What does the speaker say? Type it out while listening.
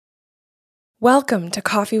Welcome to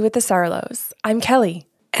Coffee with the Sarlos. I'm Kelly.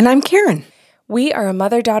 And I'm Karen. We are a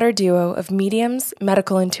mother-daughter duo of mediums,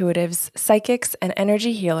 medical intuitives, psychics, and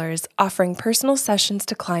energy healers offering personal sessions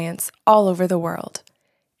to clients all over the world.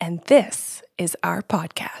 And this is our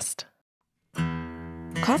podcast.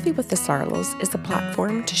 Coffee with the Sarlos is a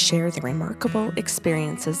platform to share the remarkable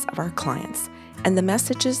experiences of our clients and the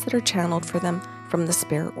messages that are channeled for them from the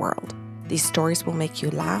spirit world. These stories will make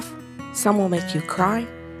you laugh, some will make you cry,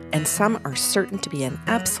 and some are certain to be an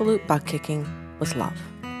absolute butt-kicking with love.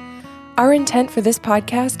 Our intent for this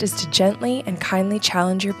podcast is to gently and kindly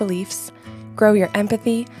challenge your beliefs, grow your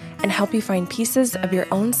empathy, and help you find pieces of your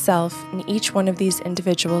own self in each one of these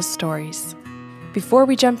individual stories. Before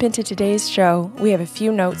we jump into today's show, we have a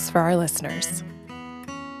few notes for our listeners.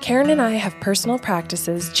 Karen and I have personal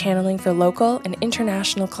practices channeling for local and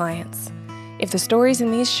international clients. If the stories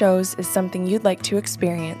in these shows is something you'd like to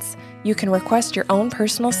experience, you can request your own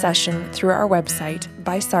personal session through our website,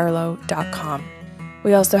 bysarlo.com.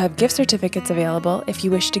 We also have gift certificates available if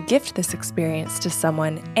you wish to gift this experience to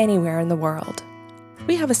someone anywhere in the world.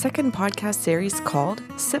 We have a second podcast series called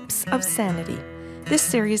Sips of Sanity. This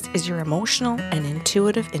series is your emotional and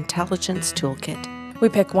intuitive intelligence toolkit. We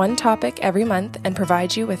pick one topic every month and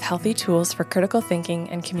provide you with healthy tools for critical thinking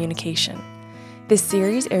and communication. This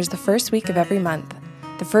series airs the first week of every month.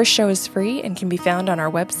 The first show is free and can be found on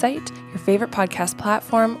our website, your favorite podcast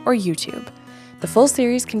platform, or YouTube. The full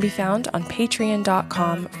series can be found on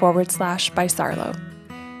patreon.com/bysarlo.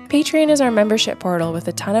 Patreon is our membership portal with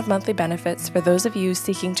a ton of monthly benefits for those of you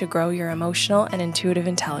seeking to grow your emotional and intuitive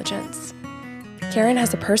intelligence. Karen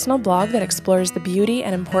has a personal blog that explores the beauty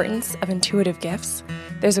and importance of intuitive gifts.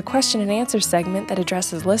 There's a question and answer segment that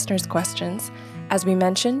addresses listeners' questions. As we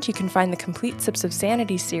mentioned, you can find the complete Sips of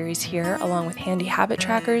Sanity series here, along with handy habit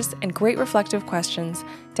trackers and great reflective questions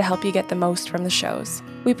to help you get the most from the shows.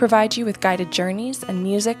 We provide you with guided journeys and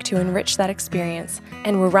music to enrich that experience,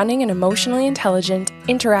 and we're running an emotionally intelligent,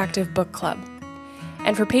 interactive book club.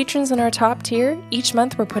 And for patrons in our top tier, each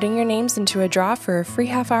month we're putting your names into a draw for a free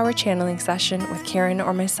half-hour channeling session with Karen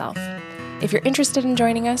or myself. If you're interested in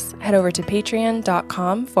joining us, head over to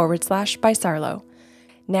patreon.com/bysarlo.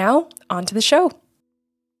 Now, on to the show.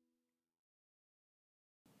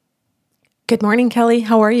 Good morning, Kelly.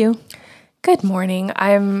 How are you? Good morning.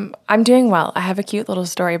 I'm doing well. I have a cute little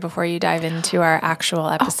story before you dive into our actual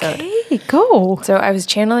episode. Okay, go. So I was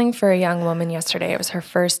channeling for a young woman yesterday. It was her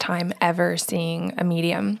first time ever seeing a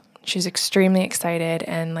medium. She was extremely excited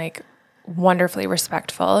and wonderfully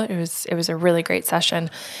respectful. It was a really great session.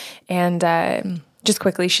 And just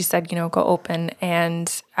quickly, she said, go open.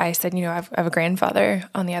 And I said, I have a grandfather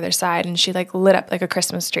on the other side. And she lit up like a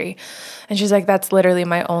Christmas tree. And she's like, that's literally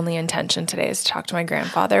my only intention today is to talk to my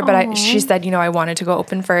grandfather. But she said, I wanted to go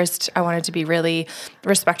open first. I wanted to be really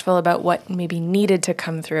respectful about what maybe needed to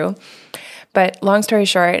come through. But long story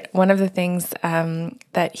short, one of the things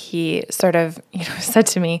that he sort of, said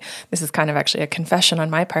to me, this is kind of actually a confession on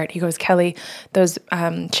my part. He goes, Kelly, those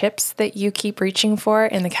chips that you keep reaching for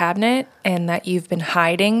in the cabinet and that you've been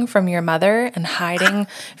hiding from your mother and hiding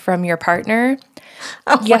from your partner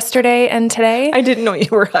yesterday and today. I didn't know you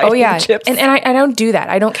were hiding chips. And I don't do that.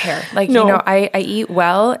 I don't care. No. I eat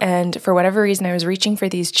well. And for whatever reason, I was reaching for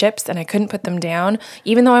these chips and I couldn't put them down,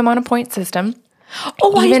 even though I'm on a point system.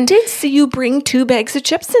 I did see you bring 2 bags of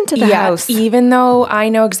chips into the house. Even though I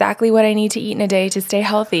know exactly what I need to eat in a day to stay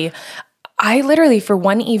healthy, I literally for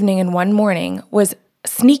one evening and one morning was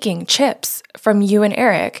sneaking chips from you and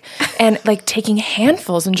Eric and taking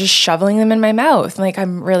handfuls and just shoveling them in my mouth.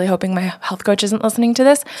 I'm really hoping my health coach isn't listening to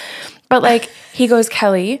this. But he goes,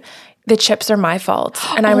 Kelly, the chips are my fault.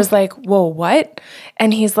 And I was like, whoa, what?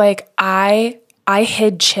 And he's like, I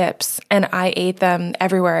hid chips and I ate them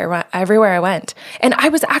everywhere I went. And I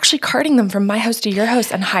was actually carting them from my house to your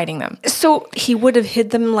house and hiding them. So he would have hid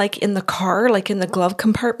them in the car, in the glove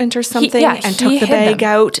compartment or something, and took the bag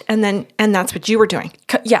out and that's what you were doing.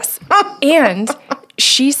 Yes. And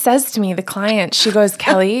she says to me, the client, she goes,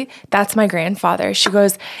 Kelly, that's my grandfather. She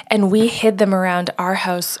goes, and we hid them around our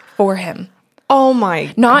house for him. Oh my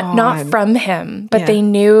God. Not from him, but they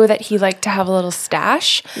knew that he liked to have a little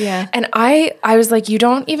stash. Yeah. And I was like, you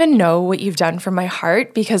don't even know what you've done for my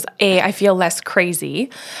heart because I feel less crazy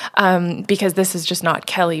because this is just not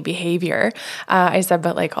Kelly behavior. I said,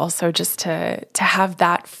 but also just to have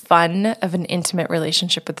that fun of an intimate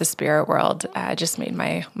relationship with the spirit world just made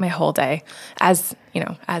my whole day as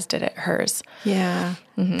did it hers. Yeah.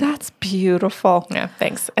 Mm-hmm. That's beautiful. Yeah,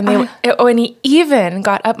 thanks. And and he even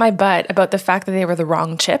got up my butt about the fact that they were the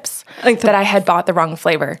wrong chips, that I had bought the wrong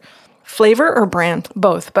flavor. Flavor or brand?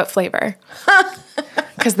 Both, but flavor.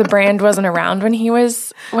 Because the brand wasn't around when he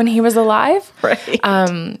was alive. Right.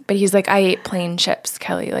 But he's like, I ate plain chips,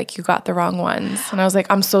 Kelly. Like, you got the wrong ones. And I was like,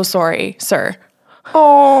 I'm so sorry, sir.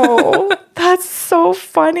 Oh, that's so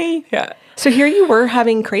funny. Yeah. So here you were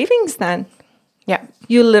having cravings then. Yeah.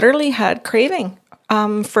 You literally had craving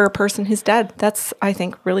for a person who's dead. That's, I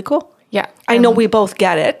think, really cool. Yeah. I know we both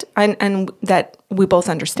get it and that we both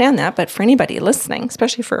understand that, but for anybody listening,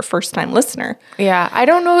 especially for a first-time listener. Yeah. I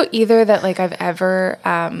don't know either that like I've ever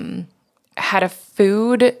had a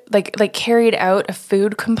food, like carried out a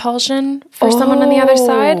food compulsion for someone on the other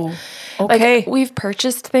side. Okay. Like we've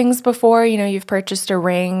purchased things before, you've purchased a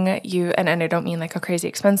ring, and I don't mean like a crazy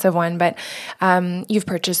expensive one, but you've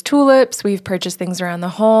purchased tulips, we've purchased things around the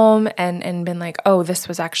home and been like, oh, this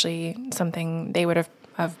was actually something they would have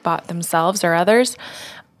bought themselves or others.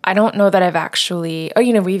 I don't know that I've actually,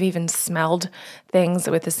 we've even smelled things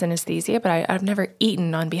with the synesthesia, but I've never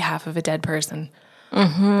eaten on behalf of a dead person.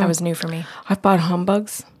 Mm-hmm. That was new for me. I've bought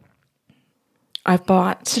humbugs.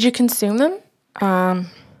 Did you consume them?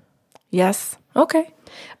 Yes. Okay.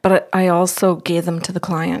 But I also gave them to the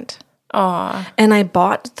client. Aw. And I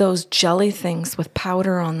bought those jelly things with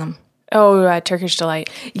powder on them. Oh, Turkish Delight.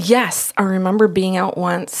 Yes. I remember being out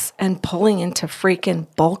once and pulling into freaking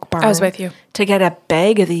Bulk Barn. I was with you. To get a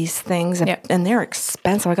bag of these things. Yep. And they're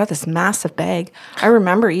expensive. I got this massive bag. I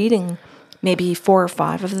remember eating maybe 4 or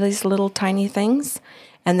 5 of these little tiny things.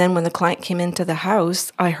 And then when the client came into the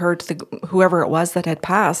house, I heard whoever it was that had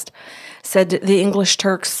passed said the English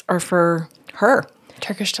Turks are for her.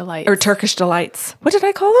 Turkish Delight. Or Turkish Delights. What did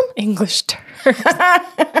I call them? English Turks.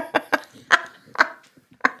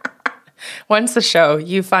 Once a show,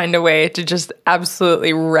 you find a way to just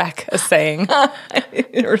absolutely wreck a saying.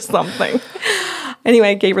 Or something. Anyway,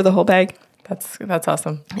 I gave her the whole bag. That's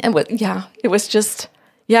awesome. And it was just,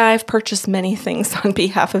 I've purchased many things on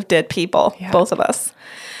behalf of dead people, both of us,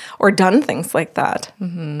 or done things like that.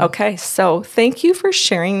 Mm-hmm. Okay, so thank you for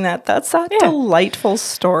sharing that. That's a delightful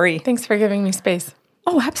story. Thanks for giving me space.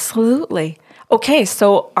 Oh, absolutely. Okay,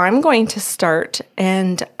 so I'm going to start,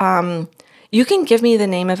 and you can give me the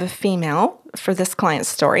name of a female for this client's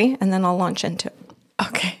story, and then I'll launch into it.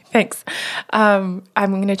 Okay, thanks. I'm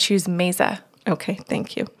going to choose Mesa. Okay,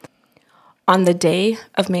 thank you. On the day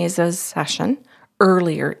of Mesa's session,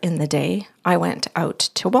 earlier in the day, I went out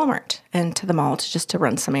to Walmart and to the mall to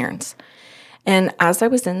run some errands. And as I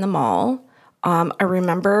was in the mall, I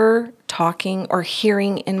remember talking or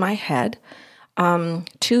hearing in my head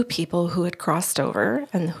 2 people who had crossed over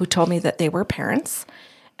and who told me that they were parents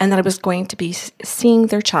and that I was going to be seeing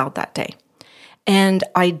their child that day. And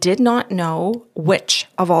I did not know which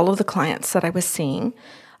of all of the clients that I was seeing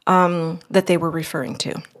that they were referring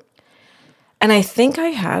to. And I think I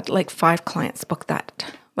had like 5 clients booked that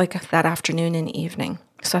afternoon and evening.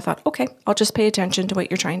 So I thought, okay, I'll just pay attention to what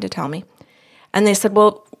you're trying to tell me. And they said,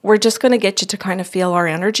 well, we're just going to get you to kind of feel our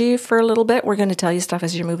energy for a little bit. We're going to tell you stuff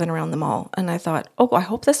as you're moving around the mall. And I thought, oh, I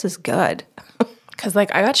hope this is good. Because I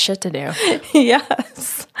got shit to do.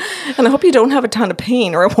 Yes. And I hope you don't have a ton of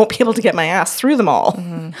pain or I won't be able to get my ass through them all.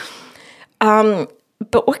 Mm-hmm.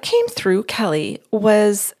 But what came through, Kelly,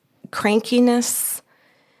 was crankiness,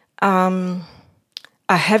 a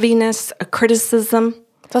heaviness, a criticism.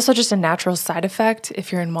 It's also just a natural side effect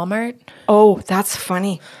if you're in Walmart. Oh, that's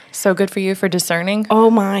funny. So good for you for discerning. Oh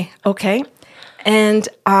my, okay. And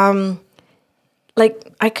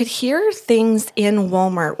I could hear things in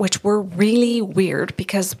Walmart which were really weird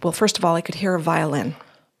because, well, first of all, I could hear a violin.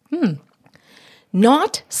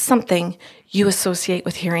 Not something you associate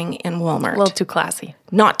with hearing in Walmart. A little too classy.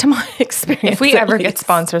 Not to my experience. If we ever get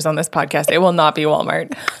sponsors on this podcast, it will not be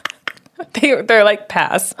Walmart. They're like,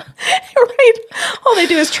 pass. Right. All they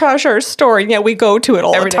do is trash our store, and yet we go to it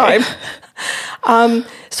all the time.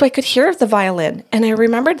 So I could hear the violin, and I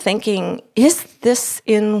remembered thinking, is this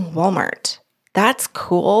in Walmart? That's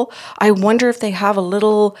cool. I wonder if they have a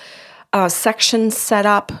little section set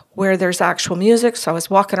up where there's actual music. So I was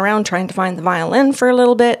walking around trying to find the violin for a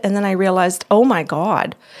little bit, and then I realized, oh my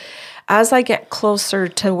God, as I get closer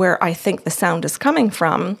to where I think the sound is coming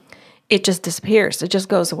from, it just disappears. It just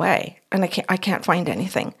goes away, and I can't find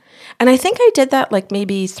anything. And I think I did that like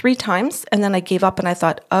maybe 3 times, and then I gave up and I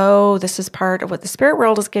thought, oh, this is part of what the spirit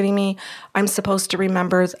world is giving me. I'm supposed to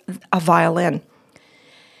remember a violin.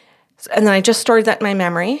 And then I just stored that in my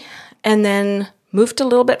memory and then moved a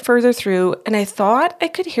little bit further through, and I thought I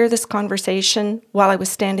could hear this conversation while I was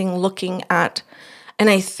standing looking at, and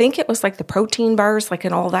I think it was like the protein bars, like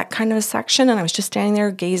in all that kind of a section, and I was just standing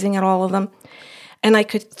there gazing at all of them. And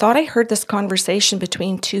thought I heard this conversation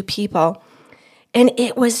between 2 people. And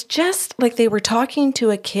it was just like they were talking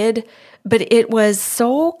to a kid, but it was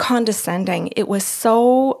so condescending. It was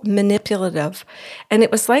so manipulative. And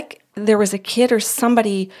it was like there was a kid or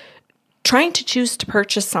somebody trying to choose to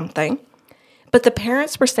purchase something, but the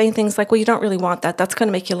parents were saying things like, well, you don't really want that. That's going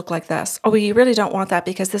to make you look like this. Oh, well, you really don't want that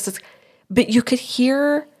because this is, but you could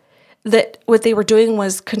hear that what they were doing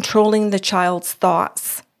was controlling the child's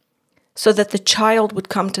thoughts so that the child would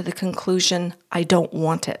come to the conclusion, I don't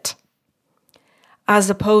want it. As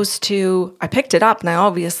opposed to, I picked it up and I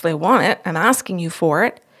obviously want it. I'm asking you for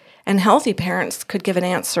it. And healthy parents could give an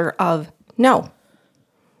answer of no.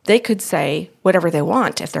 They could say whatever they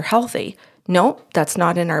want if they're healthy. Nope, that's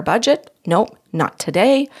not in our budget. Nope, not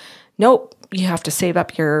today. Nope, you have to save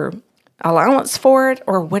up your allowance for it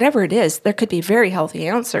or whatever it is. There could be very healthy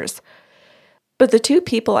answers. But the two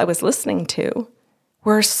people I was listening to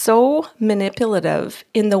were so manipulative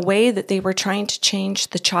in the way that they were trying to change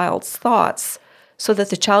the child's thoughts so that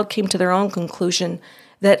the child came to their own conclusion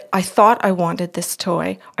that I thought I wanted this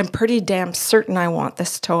toy. I'm pretty damn certain I want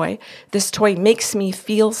this toy. This toy makes me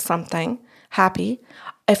feel something, happy.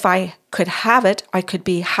 If I could have it, I could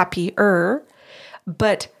be happier.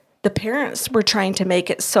 But the parents were trying to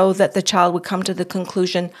make it so that the child would come to the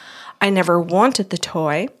conclusion, I never wanted the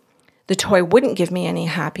toy. The toy wouldn't give me any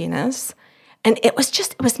happiness. And it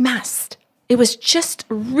was messed. It was just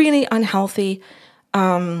really unhealthy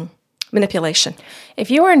manipulation.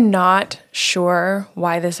 If you are not sure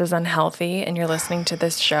why this is unhealthy and you're listening to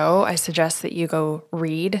this show, I suggest that you go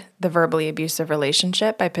read The Verbally Abusive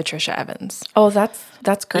Relationship by Patricia Evans. Oh,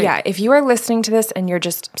 that's great. Yeah, if you are listening to this and you're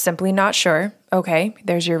just simply not sure, okay,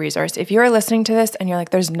 there's your resource. If you are listening to this and you're like,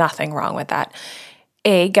 there's nothing wrong with that,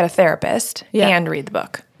 get a therapist and read the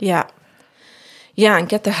book. Yeah. Yeah, and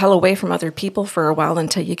get the hell away from other people for a while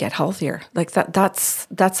until you get healthier. Like that's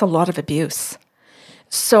a lot of abuse.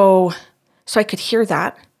 So I could hear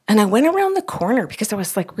that. And I went around the corner because I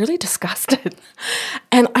was like really disgusted.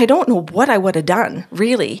 And I don't know what I would have done,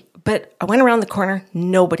 really. But I went around the corner,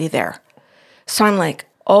 nobody there. So I'm like,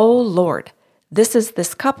 oh, Lord, this is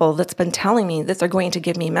this couple that's been telling me that they're going to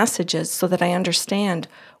give me messages so that I understand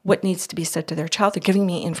what needs to be said to their child. They're giving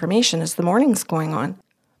me information as the morning's going on.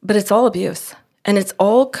 But it's all abuse. And it's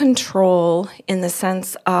all control in the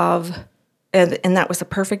sense of, and that was a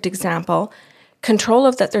perfect example, control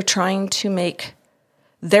of that they're trying to make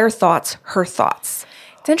their thoughts her thoughts.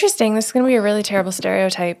 It's interesting. This is going to be a really terrible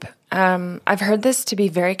stereotype. I've heard this to be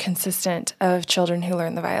very consistent of children who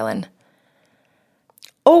learn the violin.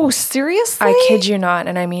 Oh, seriously? I kid you not.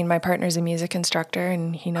 And I mean, my partner's a music instructor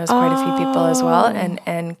and he knows quite a few people as well.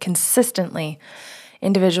 And consistently,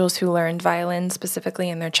 individuals who learned violin specifically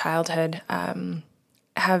in their childhood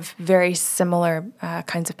have very similar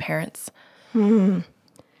kinds of parents.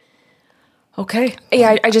 Okay.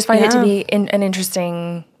 Yeah, I just find it to be an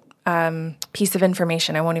interesting piece of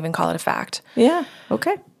information. I won't even call it a fact. Yeah.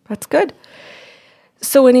 Okay. That's good.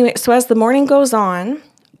 So anyway, as the morning goes on,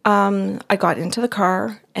 I got into the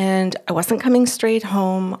car and I wasn't coming straight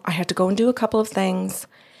home. I had to go and do a couple of things.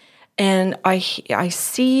 And I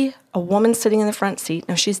see a woman sitting in the front seat.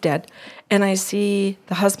 Now she's dead. And I see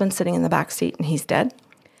the husband sitting in the back seat and he's dead.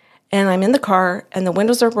 And I'm in the car and the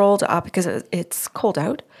windows are rolled up because it's cold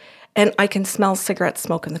out. And I can smell cigarette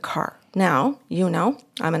smoke in the car. Now, you know,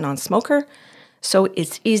 I'm a non-smoker. So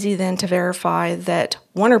it's easy then to verify that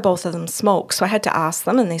one or both of them smoke. So I had to ask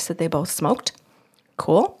them and they said they both smoked.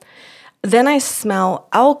 Cool. Then I smell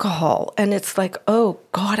alcohol and it's like, oh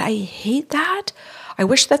God, I hate that. I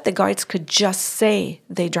wish that the guides could just say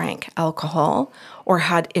they drank alcohol or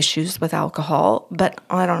had issues with alcohol, but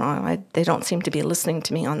I don't know. They don't seem to be listening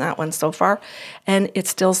to me on that one so far. And it's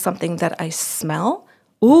still something that I smell.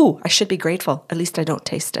 Ooh, I should be grateful. At least I don't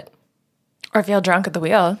taste it. Or feel drunk at the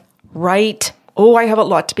wheel. Right. Oh, I have a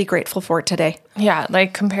lot to be grateful for today. Yeah,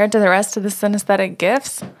 like compared to the rest of the synesthetic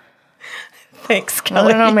gifts. Thanks,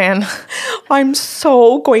 Kelly. I don't know, man. I'm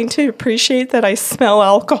so going to appreciate that I smell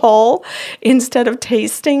alcohol instead of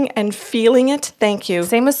tasting and feeling it. Thank you.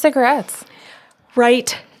 Same with cigarettes.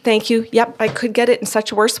 Right. Thank you. Yep, I could get it in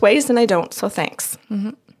such worse ways and I don't, so thanks.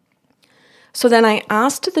 Mm-hmm. So then I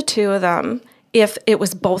asked the two of them if it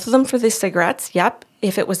was both of them for the cigarettes. Yep.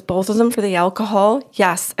 If it was both of them for the alcohol.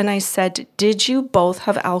 Yes. And I said, did you both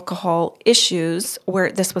have alcohol issues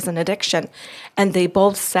where this was an addiction? And they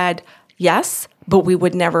both said, yes, but we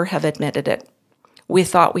would never have admitted it. We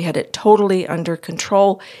thought we had it totally under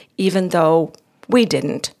control, even though we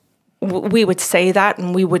didn't. We would say that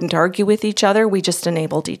and we wouldn't argue with each other. We just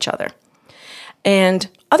enabled each other. And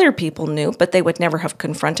other people knew, but they would never have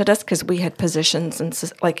confronted us because we had positions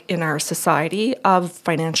in our society of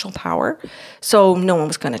financial power. So no one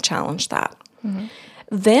was going to challenge that.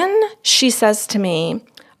 Then she says to me,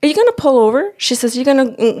 are you going to pull over? She says, you're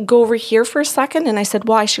going to go over here for a second? And I said,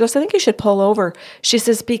 why? She goes, I think you should pull over. She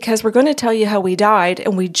says, because we're going to tell you how we died,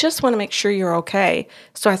 and we just want to make sure you're okay.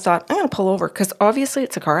 So I thought, I'm going to pull over, because obviously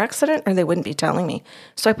it's a car accident, or they wouldn't be telling me.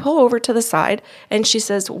 So I pull over to the side, and she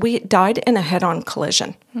says, we died in a head-on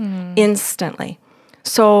collision instantly.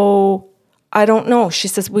 So I don't know. She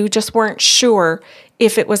says, we just weren't sure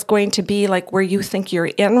if it was going to be like where you think you're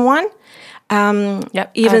in one.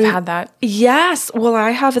 Yep, I've had that. Yes. Well, I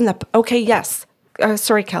have in the, okay, yes.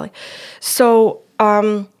 Sorry, Kelly. So,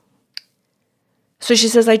 so she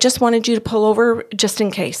says, I just wanted you to pull over just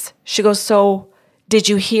in case. She goes, so did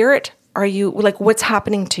you hear it? Are you, like, what's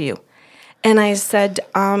happening to you? And I said,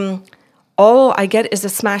 all I get is a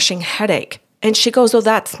smashing headache. And she goes, oh,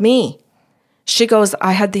 that's me. She goes,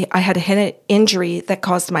 I had a head injury that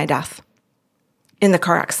caused my death in the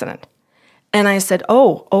car accident. And I said,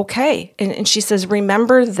 oh, okay. And she says,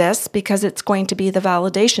 remember this, because it's going to be the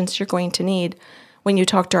validations you're going to need when you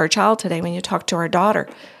talk to our child today, when you talk to our daughter.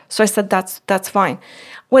 So I said, that's fine.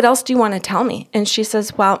 What else do you want to tell me? And she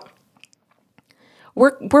says, well,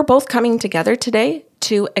 we're both coming together today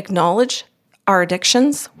to acknowledge our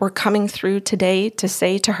addictions. We're coming through today to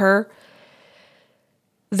say to her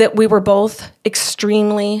that we were both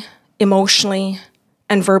extremely emotionally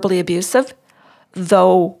and verbally abusive.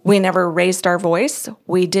 Though we never raised our voice,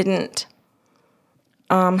 we didn't,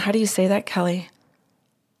 how do you say that, Kelly?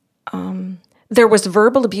 There was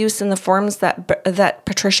verbal abuse in the forms that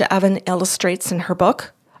Patricia Evan illustrates in her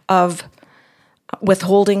book of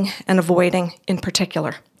withholding and avoiding in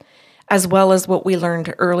particular, as well as what we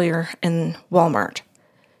learned earlier in Walmart.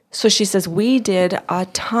 So she says, we did a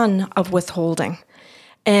ton of withholding,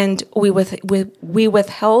 and we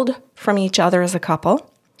withheld from each other as a couple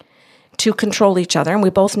to control each other, and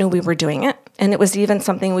we both knew we were doing it. And it was even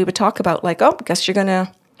something we would talk about, like, oh, I guess you're going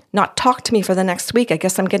to not talk to me for the next week. I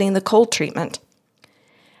guess I'm getting the cold treatment.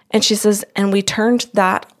 And she says, and we turned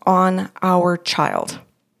that on our child.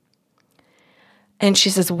 And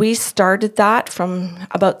she says, we started that from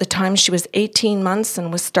about the time she was 18 months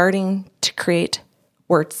and was starting to create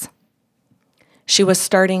words. She was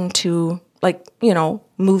starting to,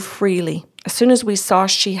 move freely. As soon as we saw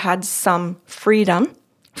she had some freedom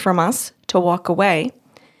from us to walk away,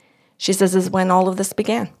 she says, is when all of this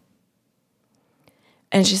began.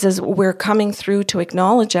 And she says, we're coming through to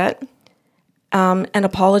acknowledge it and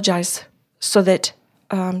apologize so that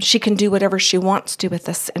she can do whatever she wants to with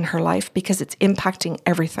this in her life, because it's impacting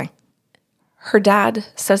everything. Her dad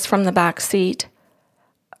says from the back seat,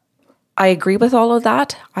 I agree with all of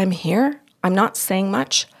that. I'm here. I'm not saying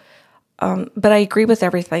much, but I agree with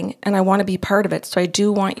everything, and I want to be part of it. So I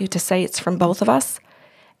do want you to say it's from both of us.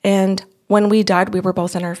 And when we died, we were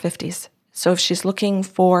both in our 50s. So if she's looking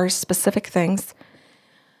for specific things,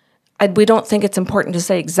 we don't think it's important to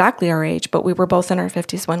say exactly our age, but we were both in our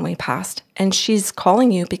 50s when we passed. And she's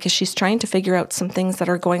calling you because she's trying to figure out some things that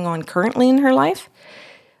are going on currently in her life,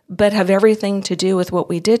 but have everything to do with what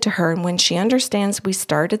we did to her. And when she understands we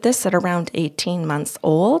started this at around 18 months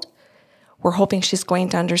old, we're hoping she's going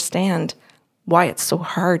to understand why it's so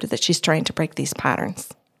hard that she's trying to break these patterns.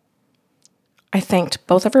 I thanked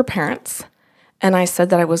both of her parents, and I said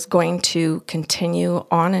that I was going to continue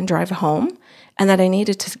on and drive home, and that I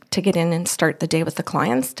needed to get in and start the day with the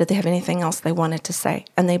clients. Did they have anything else they wanted to say?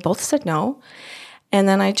 And they both said no. And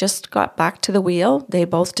then I just got back to the wheel. They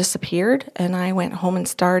both disappeared, and I went home and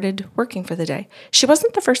started working for the day. She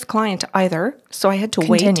wasn't the first client either, so I had to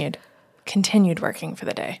wait. Continued working for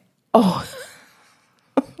the day. Oh.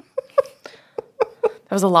 That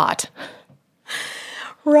was a lot.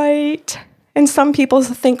 Right. And some people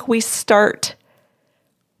think we start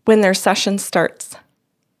when their session starts.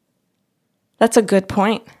 That's a good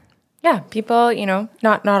point. Yeah, people,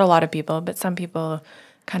 not a lot of people, but some people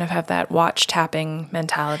kind of have that watch tapping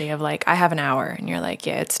mentality of like, I have an hour. And you're like,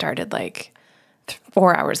 yeah, it started like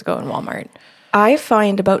 4 hours ago in Walmart. I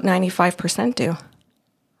find about 95% do.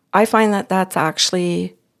 I find that that's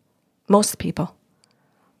actually most people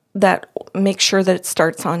that make sure that it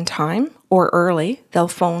starts on time or early. They'll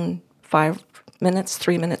phone 5 minutes,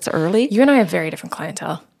 3 minutes early. You and I have very different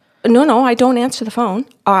clientele. No, I don't answer the phone.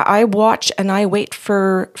 I watch and I wait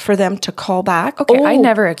for them to call back. Okay, I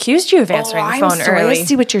never accused you of answering the phone early. I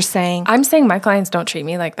see what you're saying. I'm saying my clients don't treat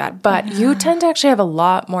me like that, but you tend to actually have a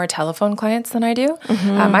lot more telephone clients than I do.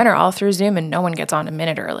 Mm-hmm. Mine are all through Zoom, and no one gets on a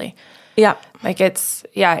minute early. Yeah. It's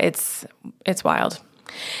wild.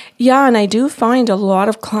 Yeah, and I do find a lot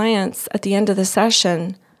of clients at the end of the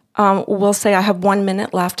session will say, I have 1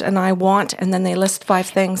 minute left and I want, and then they list 5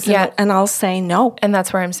 things. And I'll say no. And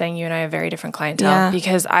that's where I'm saying you and I have very different clientele, Yeah.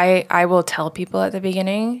 because I will tell people at the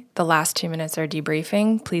beginning, the last 2 minutes are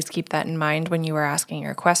debriefing. Please keep that in mind when you are asking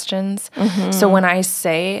your questions. So when I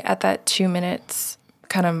say at that 2 minutes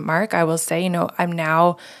kind of mark, I will say, I'm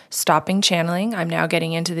now stopping channeling. I'm now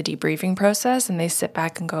getting into the debriefing process. And they sit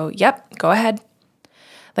back and go, yep, go ahead.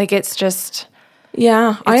 Like, it's just...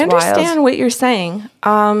 Yeah, I understand wild. what you're saying.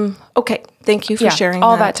 Okay, thank you for sharing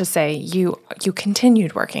all that to say, you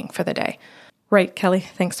continued working for the day. Right, Kelly.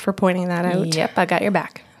 Thanks for pointing that out. Yep, I got your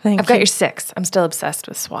back. I've got your 6. I'm still obsessed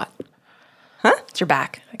with SWAT. Huh? It's your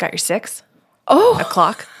back. I got your 6. Oh. A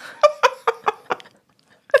clock.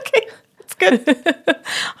 Okay, that's good.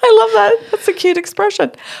 I love that. That's a cute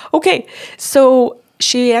expression. Okay, so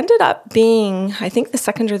she ended up being, I think, the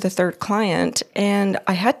second or the third client, and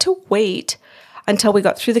I had to wait until we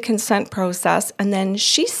got through the consent process. And then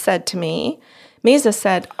she said to me, Mesa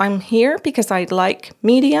said, I'm here because I like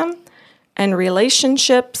medium and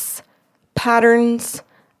relationships, patterns,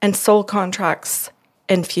 and soul contracts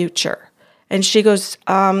and future. And she goes,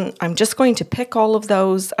 I'm just going to pick all of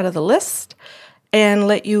those out of the list and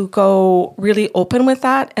let you go really open with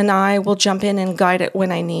that. And I will jump in and guide it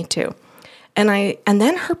when I need to. And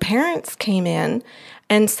then her parents came in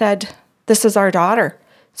and said, this is our daughter.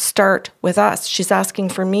 Start with us. She's asking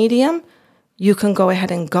for medium. You can go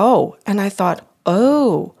ahead and go. And I thought,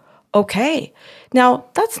 oh, okay. Now,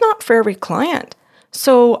 that's not for every client.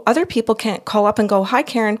 So other people can't call up and go, hi,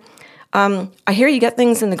 Karen. I hear you get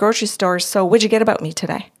things in the grocery store. So what'd you get about me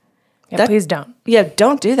today? Yeah, please don't. Yeah,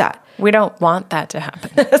 don't do that. We don't want that to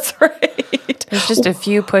happen. That's right. There's just a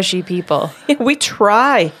few pushy people. We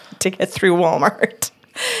try to get through Walmart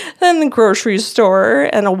and the grocery store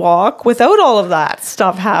and a walk without all of that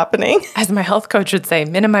stuff happening. As my health coach would say,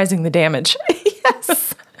 minimizing the damage.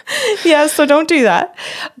 Yes. Yeah, so don't do that.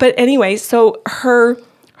 But anyway, so her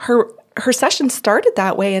session started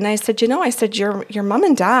that way. And I said, your mom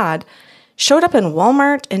and dad showed up in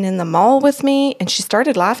Walmart and in the mall with me. And she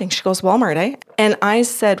started laughing. She goes, Walmart, eh? And I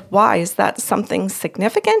said, why? Is that something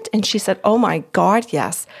significant? And she said, oh my God,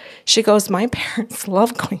 yes. She goes, my parents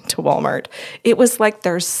love going to Walmart. It was like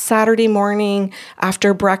their Saturday morning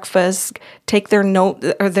after breakfast, take their note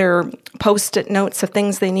or their Post-it notes of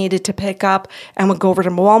things they needed to pick up and would go over to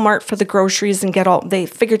Walmart for the groceries and they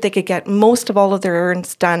figured they could get most of all of their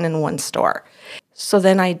errands done in one store. So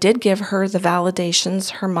then I did give her the validations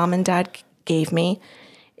her mom and dad gave me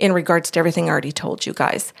in regards to everything I already told you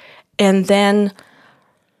guys. And then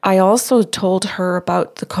I also told her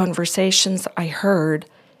about the conversations I heard,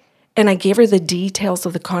 and I gave her the details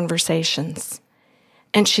of the conversations.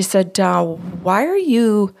 And she said, why are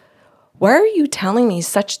you telling me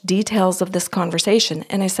such details of this conversation?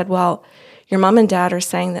 And I said, well, your mom and dad are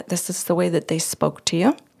saying that this is the way that they spoke to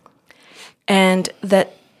you, and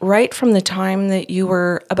that right from the time that you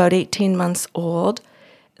were about 18 months old,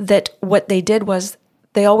 that what they did was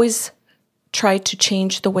they always tried to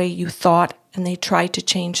change the way you thought, and they tried to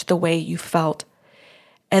change the way you felt.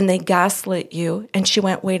 And they gaslit you. And she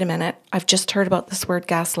went, wait a minute, I've just heard about this word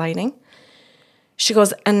gaslighting. She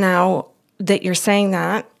goes, and now that you're saying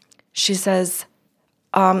that, she says,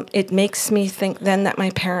 it makes me think then that my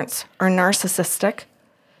parents are narcissistic,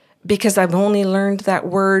 because I've only learned that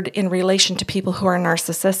word in relation to people who are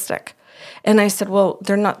narcissistic. And I said, well,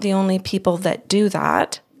 they're not the only people that do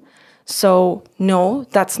that. So no,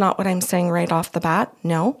 that's not what I'm saying right off the bat.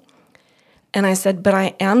 No. And I said, but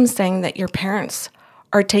I am saying that your parents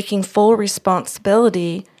are taking full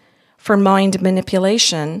responsibility for mind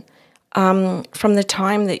manipulation from the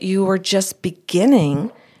time that you were just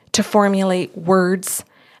beginning to formulate words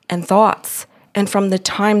and thoughts, and from the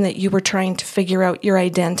time that you were trying to figure out your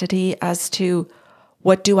identity as to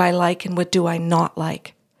what do I like and what do I not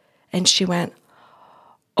like. And she went,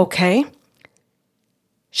 okay.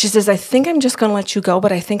 She says, I think I'm just going to let you go,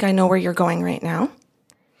 but I think I know where you're going right now.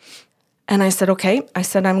 And I said, okay. I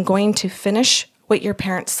said, I'm going to finish what your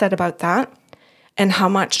parents said about that and how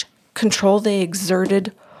much control they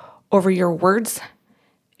exerted over your words,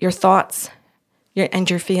 your thoughts, and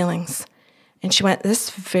your feelings. And she went, this is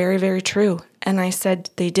very, very true. And I said,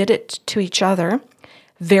 they did it to each other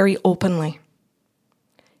very openly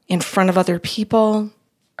in front of other people.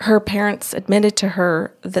 Her parents admitted to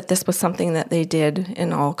her that this was something that they did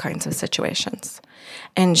in all kinds of situations.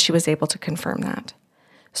 And she was able to confirm that.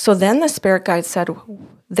 So then the spirit guide said,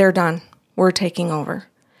 they're done. We're taking over.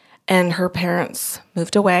 And her parents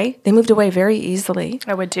moved away. They moved away very easily.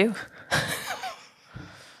 I would too.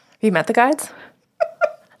 You met the guides?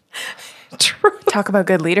 True. Talk about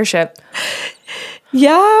good leadership.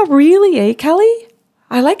 Yeah, really, eh, Kelly?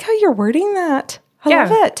 I like how you're wording that. I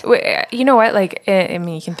love it. You know what? Like, I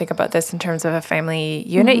mean, you can think about this in terms of a family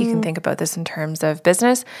unit. You can think about this in terms of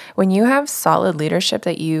business. When you have solid leadership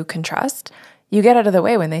that you can trust, you get out of the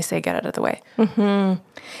way when they say get out of the way.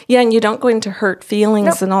 Yeah, and you don't go into hurt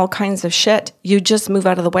feelings and all kinds of shit. You just move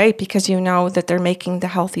out of the way because you know that they're making the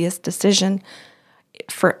healthiest decision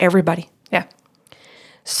for everybody. Yeah.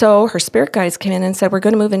 So her spirit guides came in and said, we're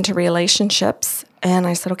going to move into relationships. And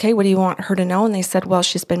I said, okay, what do you want her to know? And they said, well,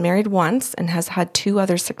 she's been married once and has had 2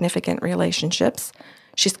 other significant relationships.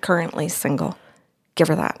 She's currently single. Give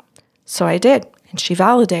her that. So I did, and she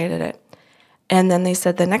validated it. And then they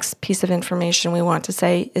said the next piece of information we want to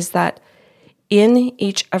say is that in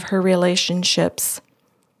each of her relationships,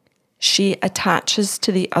 she attaches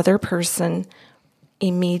to the other person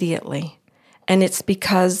immediately. And it's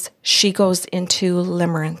because she goes into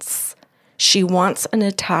limerence. She wants an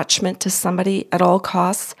attachment to somebody at all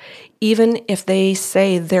costs, even if they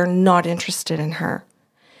say they're not interested in her.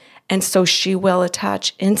 And so she will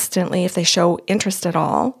attach instantly if they show interest at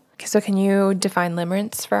all. So can you define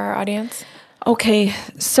limerence for our audience? Okay,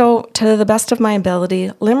 so to the best of my ability,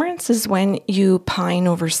 limerence is when you pine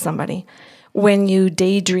over somebody, when you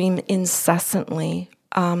daydream incessantly,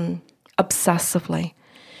 obsessively,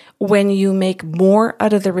 when you make more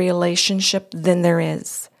out of the relationship than there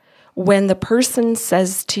is, when the person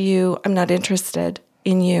says to you, I'm not interested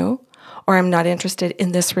in you, or I'm not interested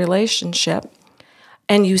in this relationship,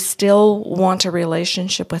 and you still want a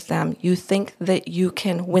relationship with them, you think that you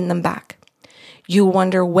can win them back. You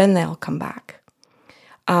wonder when they'll come back.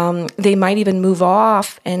 They might even move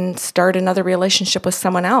off and start another relationship with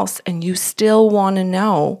someone else, and you still want to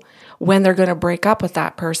know when they're going to break up with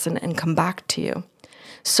that person and come back to you.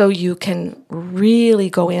 So you can really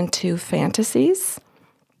go into fantasies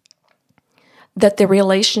that the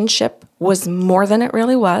relationship was more than it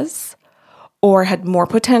really was, or had more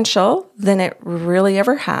potential than it really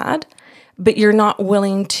ever had, but you're not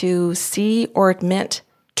willing to see or admit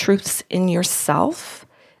truths in yourself,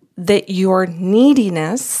 that your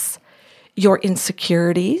neediness, your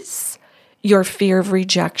insecurities, your fear of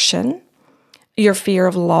rejection, your fear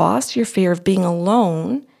of loss, your fear of being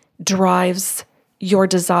alone drives your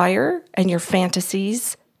desire and your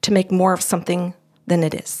fantasies to make more of something than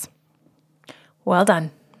it is. Well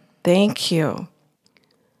done. Thank you.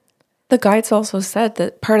 The guides also said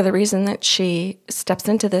that part of the reason that she steps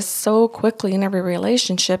into this so quickly in every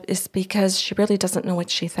relationship is because she really doesn't know what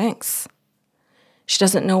she thinks. She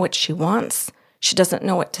doesn't know what she wants. She doesn't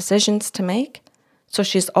know what decisions to make. So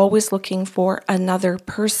she's always looking for another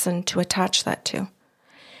person to attach that to.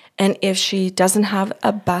 And if she doesn't have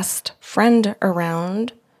a best friend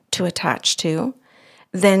around to attach to,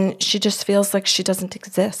 then she just feels like she doesn't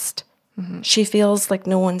exist. Mm-hmm. She feels like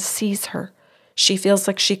no one sees her. She feels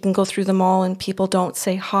like she can go through the mall and people don't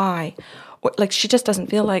say hi. Or like she just doesn't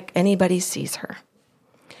feel like anybody sees her.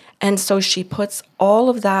 And so she puts all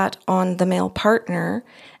of that on the male partner,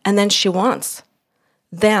 and then she wants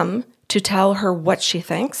them to tell her what she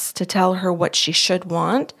thinks, to tell her what she should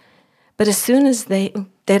want. But as soon as they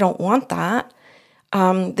don't want that,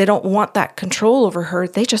 they don't want that control over her,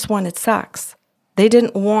 they just wanted sex. They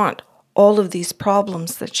didn't want all of these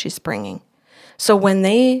problems that she's bringing. So when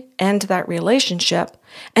they end that relationship,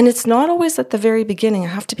 and it's not always at the very beginning, I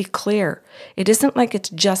have to be clear. It isn't like it's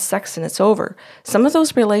just sex and it's over. Some of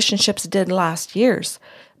those relationships did last years,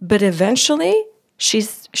 but eventually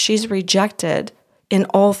she's rejected in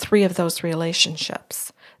all 3 of those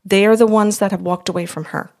relationships. They are the ones that have walked away from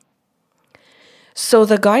her. So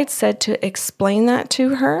the guide said to explain that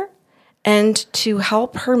to her and to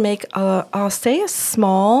help her make I'll say a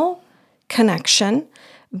small connection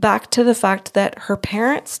back to the fact that her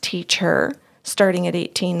parents teach her, starting at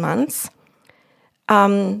 18 months,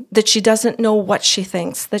 that she doesn't know what she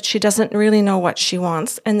thinks, that she doesn't really know what she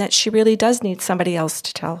wants, and that she really does need somebody else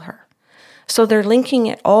to tell her. So they're linking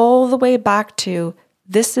it all the way back to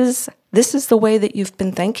this is the way that you've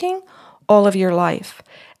been thinking all of your life.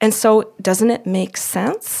 And so doesn't it make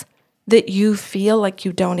sense that you feel like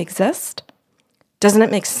you don't exist? Doesn't it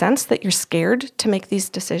make sense that you're scared to make these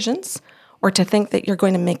decisions? Or to think that you're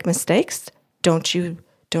going to make mistakes? Don't you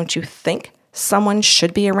think someone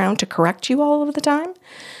should be around to correct you all of the time?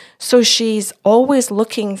 So she's always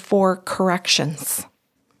looking for corrections.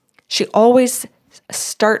 She always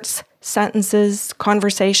starts sentences,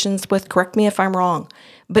 conversations with correct me if I'm wrong.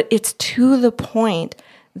 But it's to the point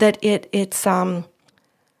that it's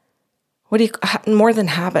more than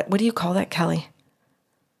habit. What do you call that, Kelly?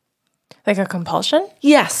 Like a compulsion?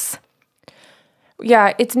 Yes.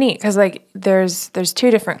 Yeah, it's neat because like there's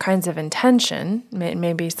 2 different kinds of intention.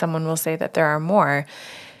 Maybe someone will say that there are more.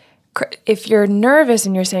 if you're nervous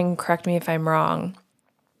and you're saying, correct me if I'm wrong,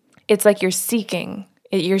 it's like you're seeking.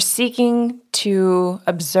 You're seeking to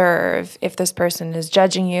observe if this person is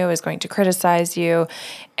judging you, is going to criticize you,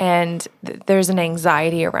 and there's an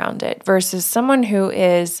anxiety around it, versus someone who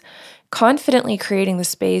is confidently creating the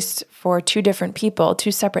space for two different people,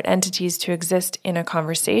 two separate entities to exist in a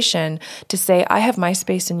conversation, to say, I have my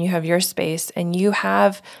space and you have your space, and you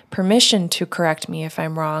have permission to correct me if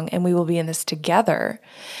I'm wrong, and we will be in this together.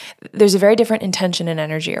 There's a very different intention and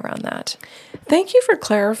energy around that. Thank you for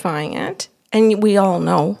clarifying it. And we all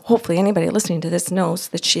know, hopefully anybody listening to this knows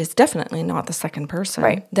that she is definitely not the second person,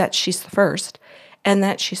 right? That she's the first, and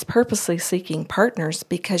that she's purposely seeking partners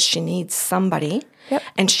because she needs somebody. Yep.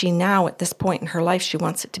 And she now, at this point in her life, she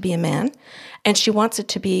wants it to be a man, and she wants it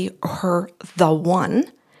to be the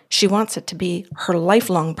one. She wants it to be her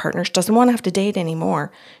lifelong partner. She doesn't want to have to date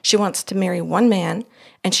anymore. She wants to marry one man,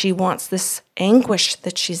 and she wants this anguish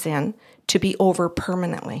that she's in to be over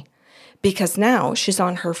permanently. Because now she's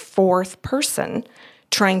on her fourth person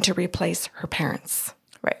trying to replace her parents.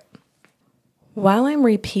 Right. While I'm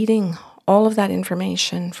repeating all of that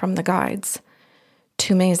information from the guides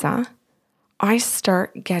to Mesa, I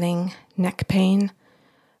start getting neck pain,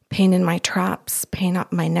 pain in my traps, pain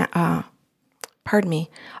up my neck, up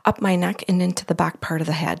my neck and into the back part of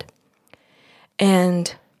the head.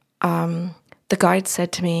 And the guide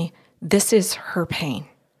said to me, this is her pain.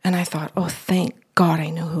 And I thought, oh, thank God I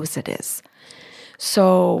know whose it is.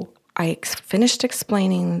 So I finished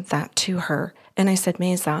explaining that to her. And I said,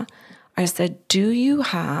 Mesa, I said, do you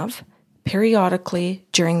have periodically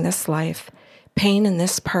during this life pain in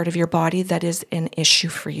this part of your body that is an issue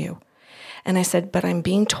for you? And I said, but I'm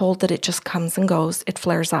being told that it just comes and goes, it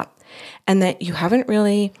flares up, and that you haven't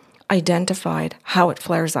really identified how it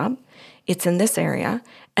flares up. It's in this area,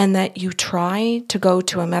 and that you try to go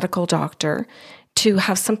to a medical doctor to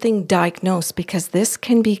have something diagnosed, because this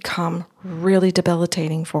can become really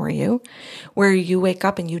debilitating for you, where you wake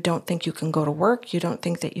up and you don't think you can go to work, you don't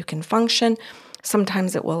think that you can function.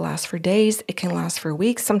 Sometimes it will last for days, it can last for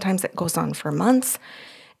weeks, sometimes it goes on for months.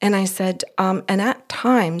 And I said, and at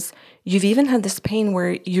times, you've even had this pain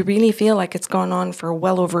where you really feel like it's gone on for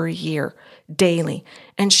well over a year, daily.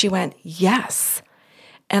 And she went, yes.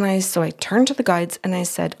 And so I turned to the guides and I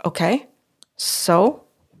said, okay, so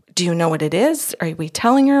do you know what it is? Are we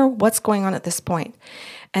telling her what's going on at this point?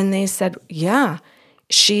 And they said, yeah,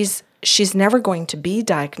 she's never going to be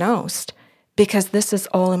diagnosed because this is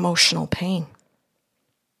all emotional pain.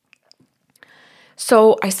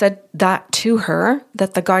 So I said that to her,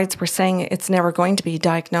 that the guides were saying it's never going to be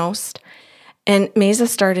diagnosed. And Mesa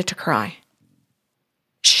started to cry.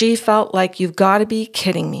 She felt like, you've got to be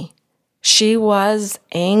kidding me. She was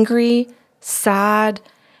angry, sad.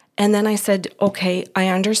 And then I said, okay, I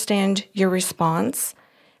understand your response,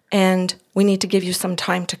 and we need to give you some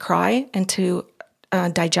time to cry and to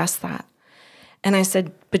digest that. And I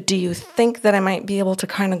said, but do you think that I might be able to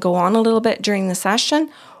kind of go on a little bit during the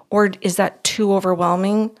session, or is that too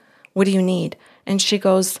overwhelming? What do you need? And she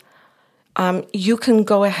goes, you can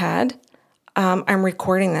go ahead. I'm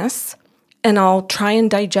recording this, and I'll try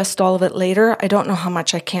and digest all of it later. I don't know how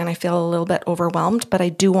much I can. I feel a little bit overwhelmed, but I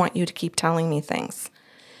do want you to keep telling me things.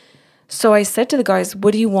 So I said to the guys,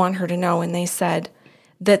 what do you want her to know? And they said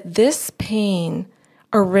that this pain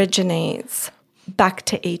originates back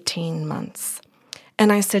to 18 months.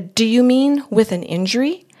 And I said, do you mean with an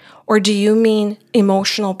injury? Or do you mean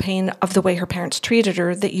emotional pain of the way her parents treated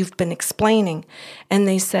her that you've been explaining? And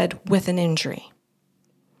they said, with an injury.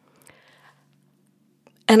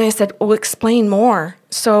 And I said, well, explain more.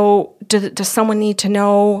 So does someone need to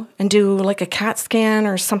know and do like a CAT scan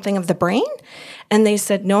or something of the brain? And they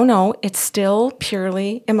said, no, it's still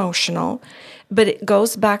purely emotional. But it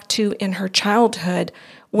goes back to in her childhood,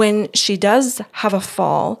 when she does have a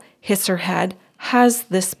fall, hits her head, has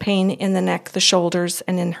this pain in the neck, the shoulders,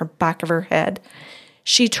 and in her back of her head.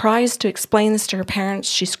 She tries to explain this to her parents.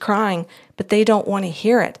 She's crying, but they don't want to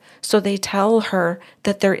hear it. So they tell her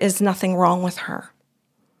that there is nothing wrong with her.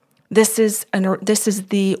 This is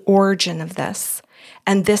the origin of this.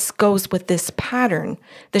 And this goes with this pattern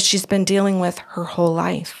that she's been dealing with her whole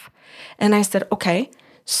life. And I said, okay,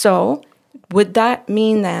 so would that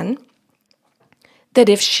mean then that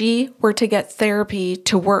if she were to get therapy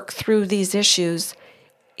to work through these issues,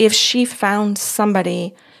 if she found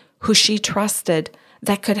somebody who she trusted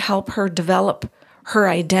that could help her develop her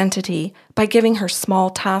identity by giving her small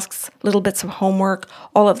tasks, little bits of homework,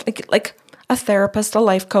 all of like a therapist, a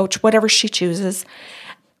life coach, whatever she chooses,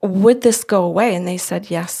 would this go away? And they said,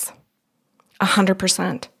 yes,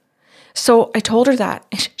 100%. So I told her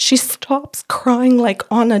that. She stops crying like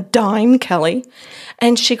on a dime, Kelly.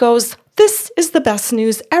 And she goes, "This is the best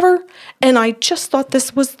news ever. And I just thought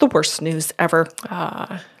this was the worst news ever."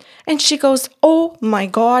 And she goes, "Oh my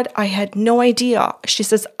God, I had no idea." She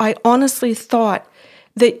says, "I honestly thought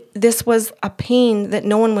that this was a pain that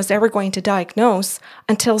no one was ever going to diagnose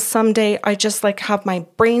until someday I just like have my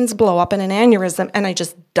brains blow up in an aneurysm and I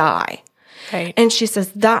just die." Right. And she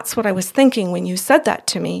says, "That's what I was thinking when you said that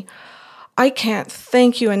to me. I can't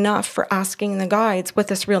thank you enough for asking the guides what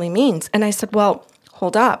this really means." And I said, "Well,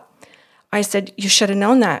 hold up." I said, "You should have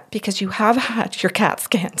known that because you have had your CAT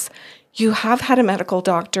scans. You have had a medical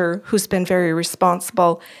doctor who's been very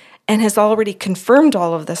responsible and has already confirmed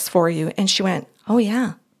all of this for you." And she went, "Oh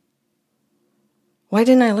yeah. Why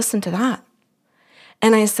didn't I listen to that?"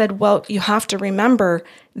 And I said, "Well, you have to remember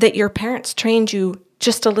that your parents trained you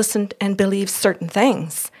just to listen and believe certain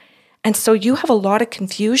things. And so you have a lot of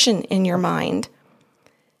confusion in your mind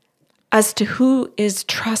as to who is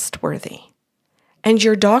trustworthy. And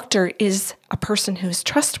your doctor is a person who's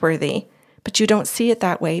trustworthy, but you don't see it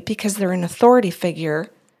that way because they're an authority figure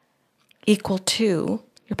equal to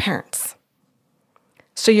your parents.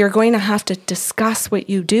 So you're going to have to discuss what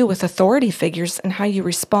you do with authority figures and how you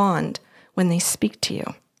respond when they speak to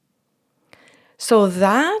you." So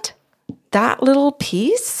that little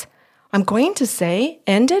piece, I'm going to say,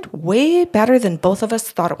 ended way better than both of us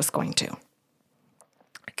thought it was going to.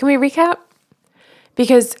 Can we recap?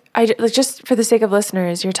 Because just for the sake of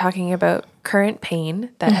listeners, you're talking about current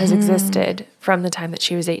pain that has existed from the time that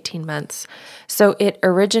she was 18 months. So it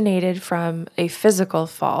originated from a physical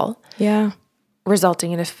fall,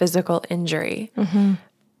 resulting in a physical injury.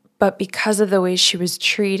 But because of the way she was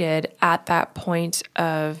treated at that point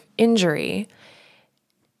of injury,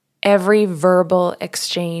 every verbal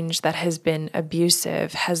exchange that has been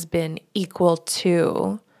abusive has been equal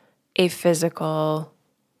to a physical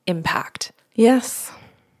impact. Yes.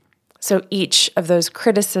 So each of those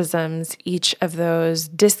criticisms, each of those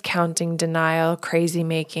discounting, denial, crazy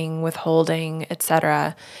making, withholding,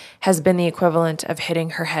 etc., has been the equivalent of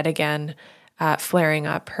hitting her head again, flaring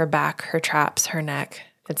up her back, her traps, her neck,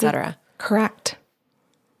 etc. Correct.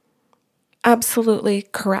 Absolutely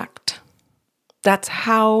correct. That's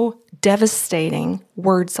how devastating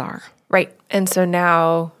words are. Right. And so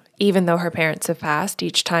now, even though her parents have passed,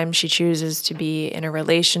 each time she chooses to be in a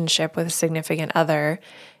relationship with a significant other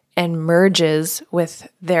and merges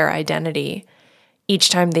with their identity, each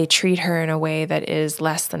time they treat her in a way that is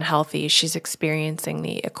less than healthy, she's experiencing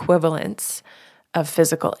the equivalence of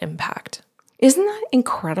physical impact. Isn't that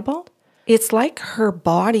incredible? It's like her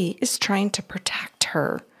body is trying to protect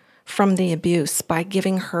her from the abuse by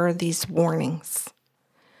giving her these warnings.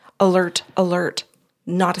 Alert, alert,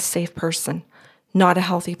 not a safe person, not a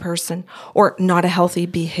healthy person, or not a healthy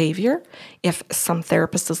behavior. If some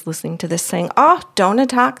therapist is listening to this saying, "Oh, don't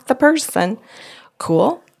attack the person,"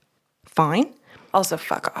 cool, fine. Also,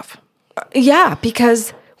 fuck off. Yeah,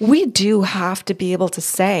 because we do have to be able to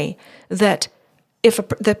say that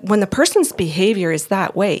when the person's behavior is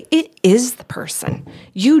that way, it is the person.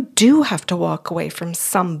 You do have to walk away from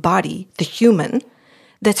somebody, the human,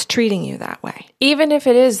 that's treating you that way. Even if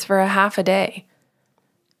it is for a half a day.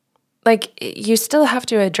 Like, you still have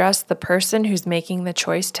to address the person who's making the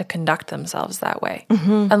choice to conduct themselves that way.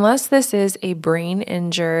 Unless this is a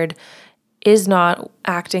brain-injured, is not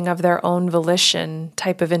acting of their own volition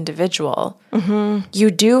type of individual,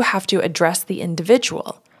 you do have to address the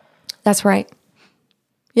individual. That's right.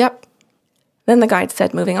 Yep. Then the guide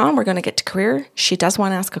said, moving on, we're going to get to career. She does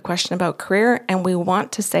want to ask a question about career, and we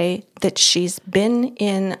want to say that she's been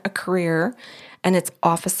in a career and it's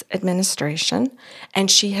office administration, and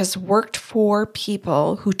she has worked for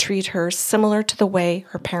people who treat her similar to the way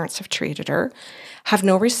her parents have treated her, have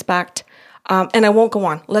no respect, and I won't go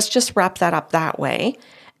on. Let's just wrap that up that way.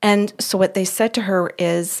 And so what they said to her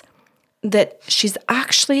is that she's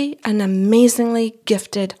actually an amazingly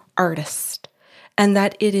gifted artist, and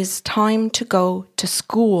that it is time to go to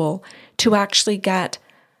school to actually get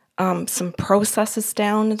some processes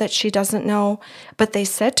down that she doesn't know. But they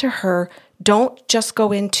said to her, don't just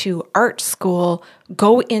go into art school,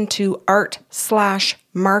 go into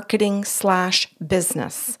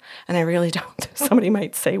art/marketing/business. And I really don't. Somebody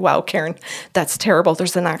might say, wow, Karen, that's terrible.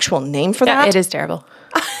 There's an actual name for that? Yeah, it is terrible.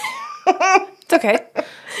 It's okay.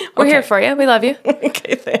 We're here for you. We love you.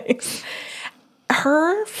 Okay, thanks.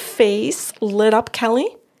 Her face lit up,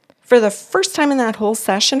 Kelly. For the first time in that whole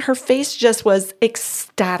session, her face just was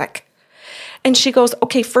ecstatic. And she goes,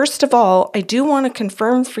 okay, first of all, I do want to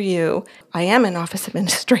confirm for you, I am in office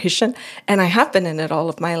administration, and I have been in it all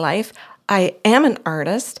of my life. I am an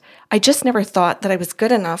artist. I just never thought that I was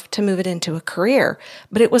good enough to move it into a career.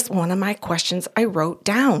 But it was one of my questions I wrote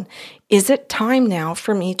down. Is it time now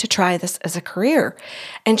for me to try this as a career?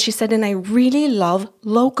 And she said, and I really love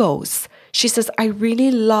logos. She says, I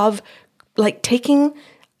really love like taking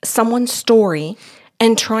someone's story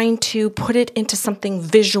and trying to put it into something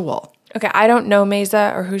visual. Okay, I don't know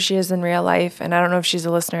Mesa or who she is in real life, and I don't know if she's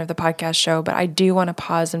a listener of the podcast show, but I do want to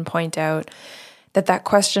pause and point out that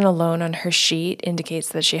question alone on her sheet indicates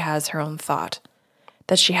that she has her own thought,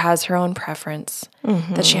 that she has her own preference,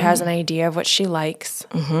 that she has an idea of what she likes.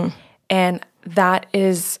 And that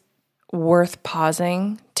is worth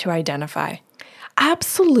pausing to identify.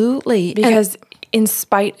 Absolutely. Because in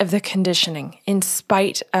spite of the conditioning, in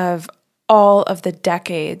spite of all of the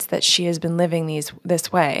decades that she has been living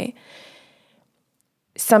this way,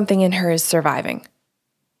 something in her is surviving.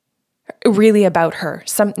 Really about her,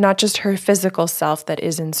 not just her physical self that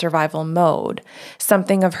is in survival mode.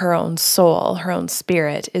 Something of her own soul, her own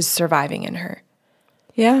spirit is surviving in her.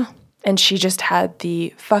 Yeah. And she just had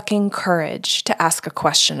the fucking courage to ask a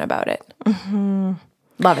question about it.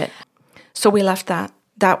 Love it. So we left that.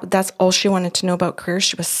 That's all she wanted to know about career.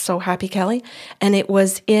 She was so happy, Kelly. And it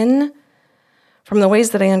was from the ways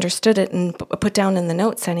that I understood it and put down in the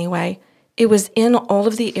notes anyway, it was in all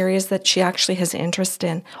of the areas that she actually has interest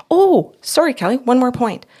in. Oh, sorry, Kelly, one more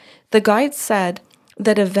point. The guide said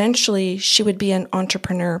that eventually she would be an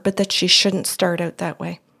entrepreneur, but that she shouldn't start out that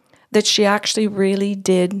way. That she actually really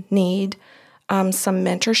did need some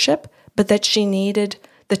mentorship, but that she needed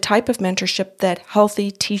the type of mentorship that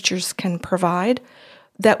healthy teachers can provide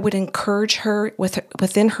that would encourage her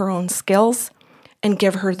within her own skills and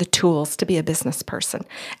give her the tools to be a business person.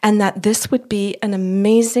 And that this would be an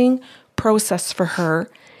amazing process for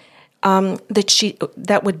her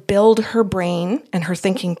that would build her brain and her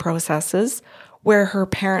thinking processes where her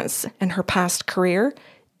parents and her past career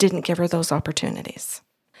didn't give her those opportunities.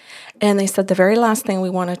 And they said the very last thing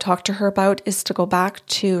we want to talk to her about is to go back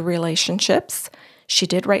to relationships. She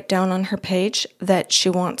did write down on her page that she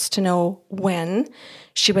wants to know when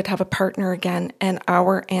she would have a partner again. And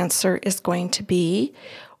our answer is going to be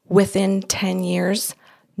within 10 years,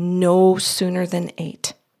 no sooner than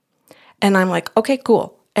 8. And I'm like, okay,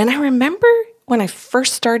 cool. And I remember when I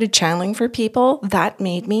first started channeling for people, that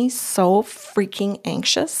made me so freaking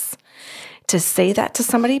anxious to say that to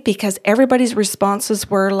somebody because everybody's responses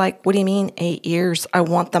were like, what do you mean 8 years? I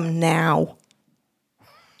want them now.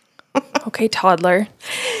 Okay, toddler.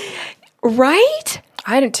 Right?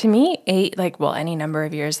 To me, 8, any number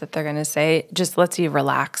of years that they're going to say, just lets you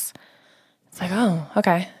relax. It's like, oh,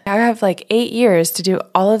 okay. I have 8 years to do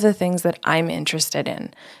all of the things that I'm interested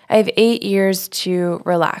in. I have 8 years to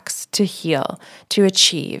relax, to heal, to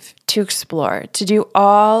achieve, to explore, to do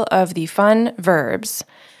all of the fun verbs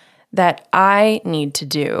that I need to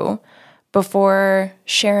do before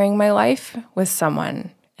sharing my life with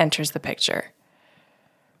someone enters the picture.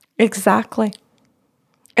 Exactly.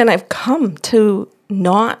 And I've come to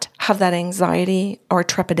not have that anxiety or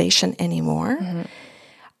trepidation anymore.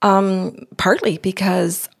 Partly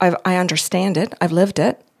because I understand it, I've lived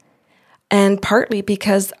it, and partly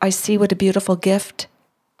because I see what a beautiful gift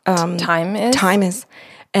time is.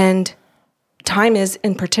 And time is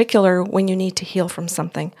in particular when you need to heal from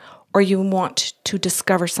something, or you want to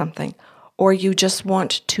discover something, or you just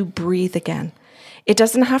want to breathe again. It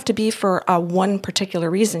doesn't have to be for one particular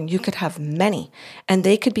reason. You could have many, and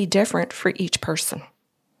they could be different for each person.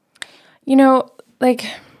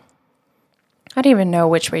 I don't even know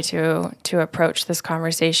which way to approach this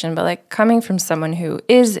conversation, but coming from someone who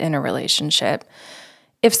is in a relationship,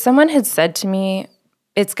 if someone had said to me,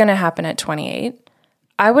 it's going to happen at 28,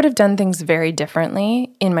 I would have done things very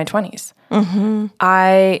differently in my 20s. And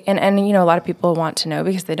a lot of people want to know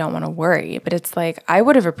because they don't want to worry, but it's I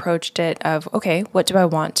would have approached it of, okay, what do I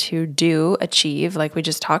want to do, achieve, like we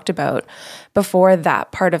just talked about, before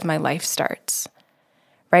that part of my life starts,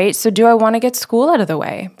 right? So do I want to get school out of the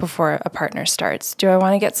way before a partner starts? Do I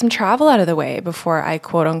want to get some travel out of the way before I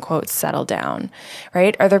quote unquote settle down,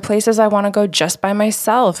 right? Are there places I want to go just by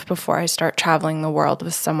myself before I start traveling the world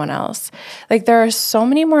with someone else? There are so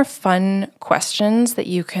many more fun questions that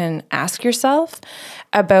you can ask yourself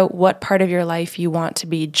about what part of your life you want to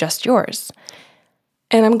be just yours.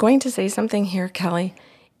 And I'm going to say something here, Kelly.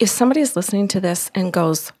 If somebody is listening to this and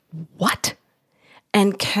goes, what?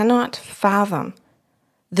 And cannot fathom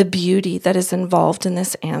the beauty that is involved in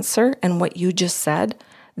this answer and what you just said,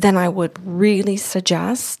 then I would really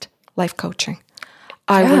suggest life coaching.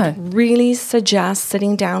 I would really suggest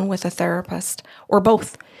sitting down with a therapist or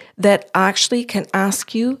both that actually can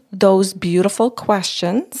ask you those beautiful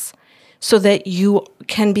questions so that you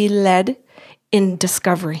can be led in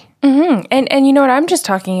discovery. And you know what? I'm just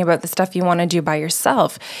talking about the stuff you want to do by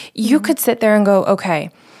yourself. You could sit there and go,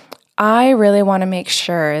 okay, I really want to make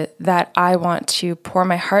sure that I want to pour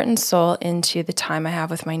my heart and soul into the time I have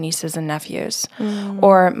with my nieces and nephews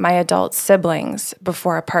or my adult siblings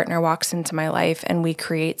before a partner walks into my life and we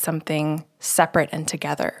create something separate and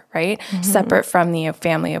together, right? Separate from the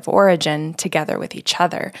family of origin, together with each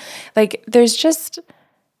other. Like there's just,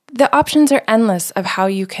 the options are endless of how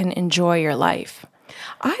you can enjoy your life.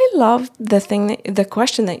 I love the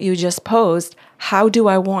question that you just posed. How do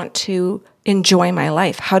I want to enjoy my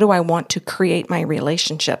life? How do I want to create my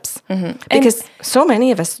relationships? Because so many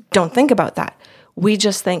of us don't think about that. We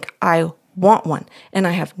just think, I want one, and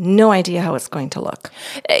I have no idea how it's going to look.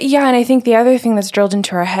 Yeah, and I think the other thing that's drilled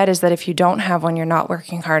into our head is that if you don't have one, you're not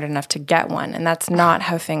working hard enough to get one, and that's not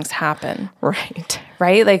how things happen. Right.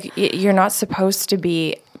 Right? Like you're not supposed to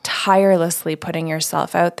be tirelessly putting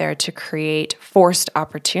yourself out there to create forced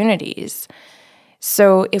opportunities.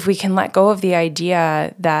 So if we can let go of the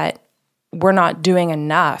idea that we're not doing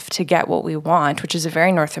enough to get what we want, which is a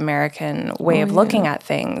very North American way of looking at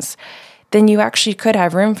things, then you actually could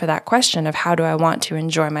have room for that question of how do I want to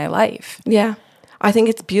enjoy my life? Yeah. I think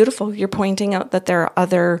it's beautiful. You're pointing out that there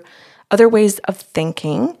are other ways of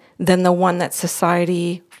thinking than the one that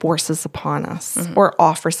society forces upon us or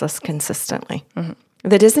offers us consistently.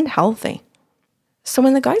 That isn't healthy. So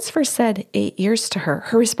when the guides first said 8 years to her,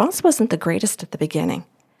 her response wasn't the greatest at the beginning.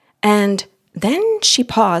 And then she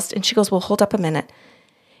paused and she goes, well, hold up a minute.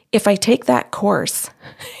 If I take that course,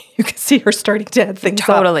 you can see her starting to add things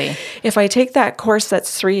Totally. up. If I take that course,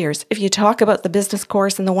 that's 3 years. If you talk about the business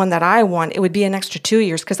course and the one that I want, it would be an extra 2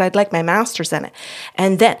 years because I'd like my master's in it.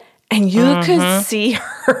 And you could see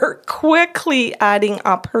her quickly adding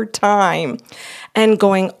up her time and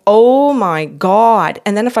going, oh my God.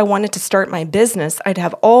 And then if I wanted to start my business, I'd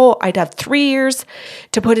have 3 years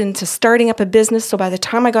to put into starting up a business. So by the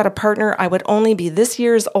time I got a partner, I would only be this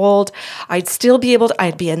years old. I'd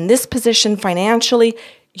be in this position financially.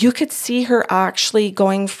 You could see her actually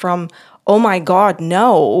going from, oh my God,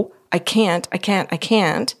 no, I can't,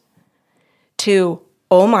 to,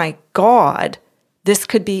 oh my God, this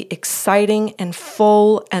could be exciting and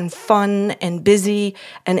full and fun and busy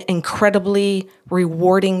and incredibly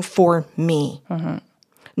rewarding for me.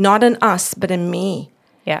 Not in us, but in me.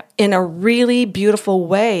 Yeah. In a really beautiful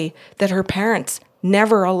way that her parents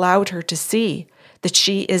never allowed her to see, that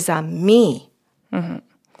she is a me.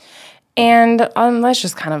 And let's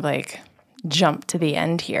just kind of like jump to the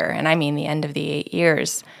end here. And I mean the end of the 8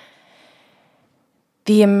 years.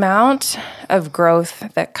 The amount of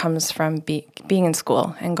growth that comes from being in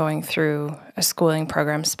school and going through a schooling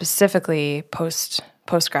program, specifically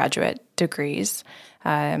postgraduate degrees,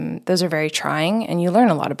 those are very trying, and you learn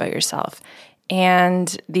a lot about yourself.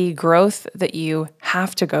 And the growth that you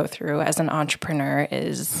have to go through as an entrepreneur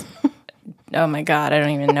is, oh my God, I don't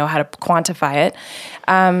even know how to quantify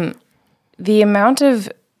it. The amount of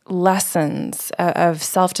lessons of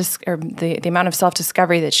the amount of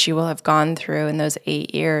self-discovery that she will have gone through in those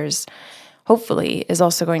 8 years, hopefully, is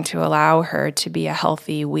also going to allow her to be a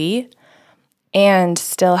healthy we and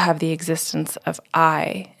still have the existence of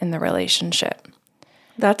I in the relationship.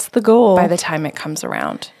 That's the goal. By the time it comes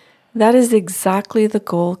around. That is exactly the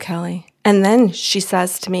goal, Kelly. And then she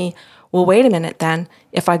says to me, well, wait a minute then.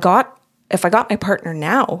 If I got my partner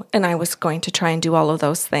now and I was going to try and do all of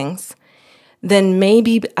those things, then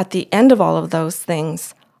maybe at the end of all of those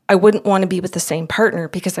things, I wouldn't want to be with the same partner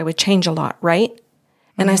because I would change a lot, right?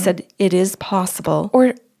 And I said, it is possible.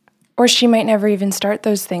 Or she might never even start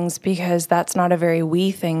those things because that's not a very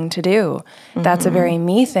we thing to do. That's a very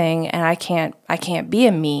me thing, and I can't be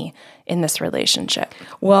a me in this relationship.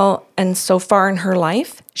 Well, and so far in her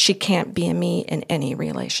life, she can't be a me in any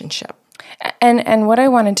relationship. And what I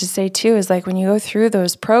wanted to say too is, like, when you go through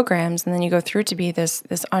those programs and then you go through to be this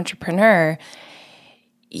entrepreneur,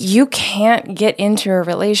 you can't get into a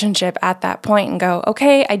relationship at that point and go,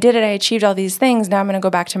 okay, I did it, I achieved all these things, now I'm going to go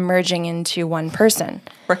back to merging into one person.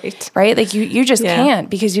 Right? Like you just can't,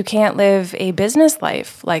 because you can't live a business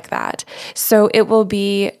life like that. So it will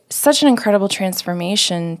be such an incredible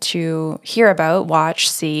transformation to hear about, watch,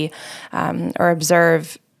 see, or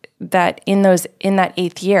observe that in that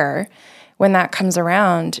 8th year, when that comes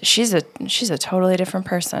around, she's a totally different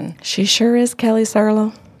person. She sure is, Kelly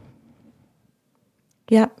Sarlo.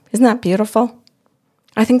 Yeah, isn't that beautiful?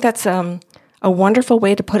 I think that's a wonderful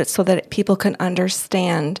way to put it so that people can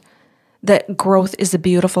understand that growth is a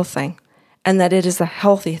beautiful thing and that it is a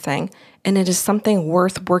healthy thing and it is something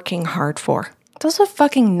worth working hard for. It's also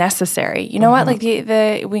fucking necessary. You know what? Like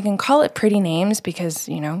we can call it pretty names because,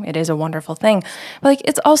 it is a wonderful thing. But like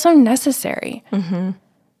it's also necessary.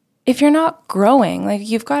 If you're not growing, like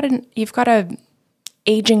you've got a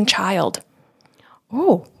aging child.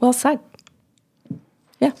 Oh, well said.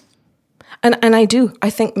 Yeah. And I do. I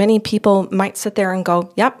think many people might sit there and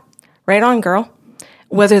go, yep, right on, girl.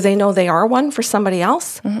 Whether they know they are one for somebody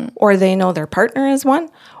else or they know their partner is one,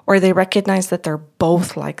 or they recognize that they're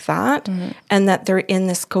both like that and that they're in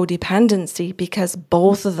this codependency because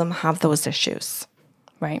both of them have those issues.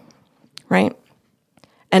 Right. Right.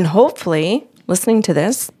 And hopefully, listening to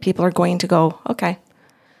this, people are going to go, okay,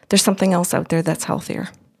 there's something else out there that's healthier.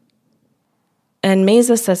 And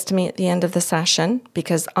Mesa says to me at the end of the session,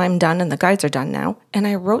 because I'm done and the guides are done now, and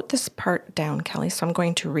I wrote this part down, Kelly, so I'm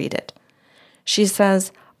going to read it. She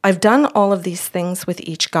says, I've done all of these things with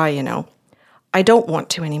each guy, I don't want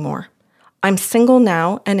to anymore. I'm single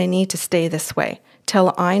now and I need to stay this way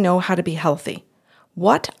till I know how to be healthy.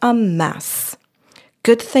 What a mess.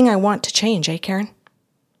 Good thing I want to change, eh, Karen?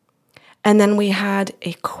 And then we had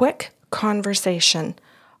a quick conversation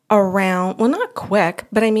around, well, not quick,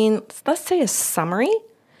 but let's say a summary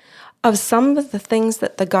of some of the things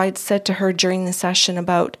that the guide said to her during the session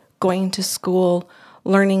about going to school,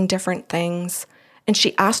 learning different things. And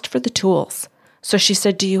she asked for the tools. So she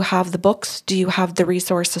said, do you have the books? Do you have the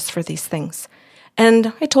resources for these things?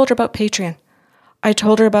 And I told her about Patreon. I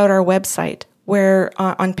told her about our website where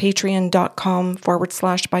on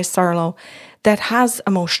patreon.com/by-Sarlo that has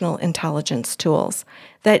emotional intelligence tools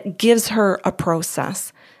that gives her a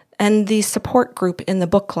process, and the support group in the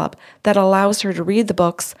book club that allows her to read the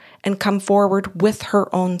books and come forward with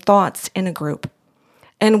her own thoughts in a group.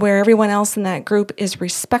 And where everyone else in that group is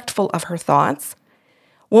respectful of her thoughts,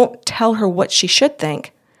 won't tell her what she should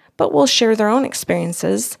think, but will share their own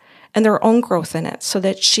experiences and their own growth in it so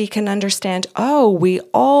that she can understand, oh, we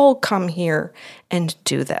all come here and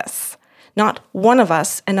do this. Not one of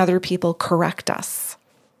us and other people correct us.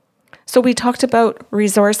 So we talked about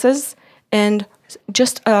resources and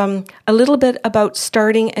just a little bit about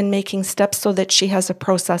starting and making steps so that she has a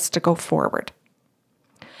process to go forward.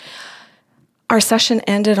 Our session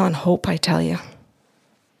ended on hope, I tell you.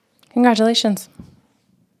 Congratulations.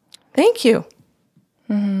 Thank you.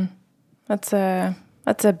 That's a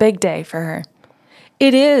big day for her.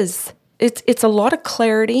 It is. It's a lot of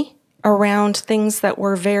clarity around things that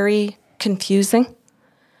were very confusing,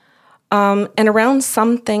 and around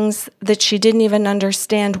some things that she didn't even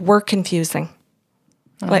understand were confusing,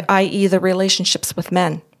 like i.e. the relationships with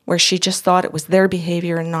men, where she just thought it was their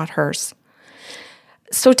behavior and not hers.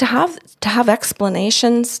 So to have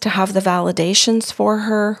explanations, to have the validations for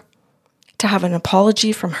her, to have an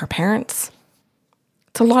apology from her parents.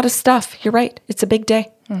 It's a lot of stuff. You're right. It's a big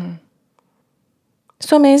day.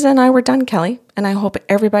 So Mesa and I were done, Kelly, and I hope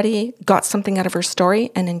everybody got something out of her story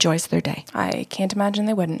and enjoys their day. I can't imagine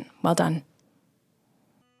they wouldn't. Well done.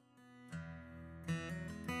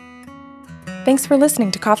 Thanks for listening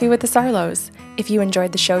to Coffee with the Sarlos. If you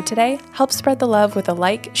enjoyed the show today, help spread the love with a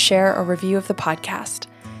like, share, or review of the podcast.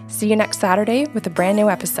 See you next Saturday with a brand new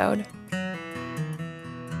episode.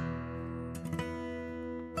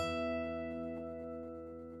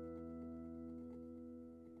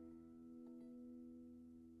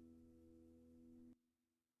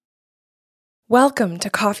 Welcome to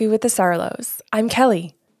Coffee with the Sarlos. I'm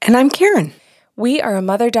Kelly. And I'm Karen. We are a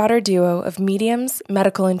mother-daughter duo of mediums,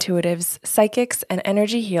 medical intuitives, psychics, and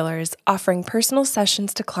energy healers offering personal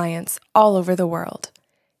sessions to clients all over the world.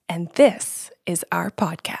 And this is our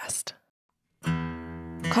podcast.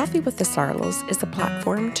 Coffee with the Sarlos is a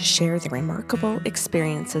platform to share the remarkable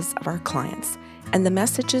experiences of our clients and the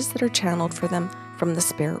messages that are channeled for them from the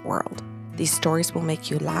spirit world. These stories will make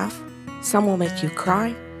you laugh, some will make you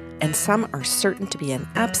cry, and some are certain to be an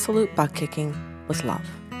absolute butt-kicking with love.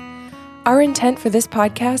 Our intent for this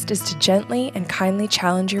podcast is to gently and kindly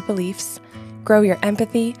challenge your beliefs, grow your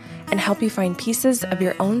empathy, and help you find pieces of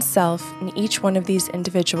your own self in each one of these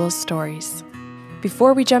individual stories.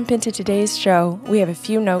 Before we jump into today's show, we have a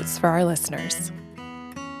few notes for our listeners.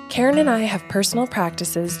 Karen and I have personal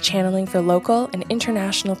practices channeling for local and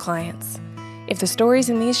international clients. If the stories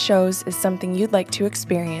in these shows is something you'd like to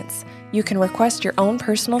experience, you can request your own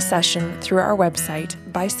personal session through our website,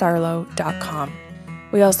 by-Sarlo.com.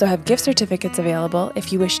 We also have gift certificates available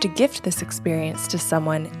if you wish to gift this experience to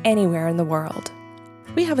someone anywhere in the world.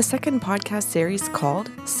 We have a second podcast series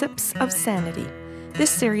called Sips of Sanity. This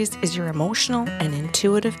series is your emotional and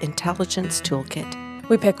intuitive intelligence toolkit.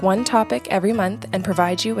 We pick one topic every month and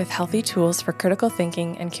provide you with healthy tools for critical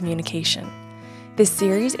thinking and communication. This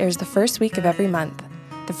series airs the first week of every month.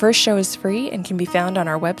 The first show is free and can be found on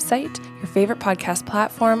our website, your favorite podcast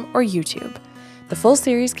platform, or YouTube. The full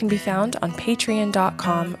series can be found on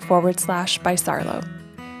patreon.com/BySarlo.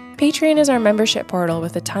 Patreon is our membership portal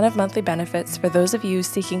with a ton of monthly benefits for those of you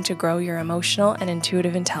seeking to grow your emotional and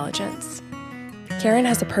intuitive intelligence. Karen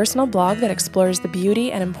has a personal blog that explores the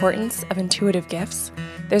beauty and importance of intuitive gifts.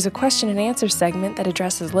 There's a question and answer segment that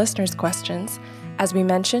addresses listeners' questions. As we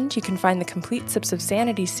mentioned, you can find the complete Sips of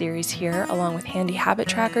Sanity series here, along with handy habit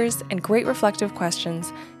trackers and great reflective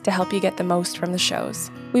questions to help you get the most from the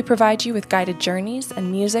shows. We provide you with guided journeys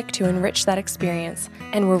and music to enrich that experience,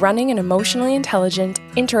 and we're running an emotionally intelligent,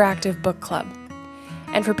 interactive book club.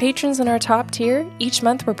 And for patrons in our top tier, each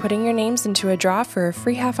month we're putting your names into a draw for a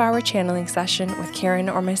free half-hour channeling session with Karen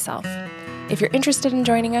or myself. If you're interested in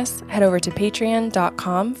joining us, head over to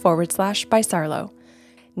patreon.com/BySarlo.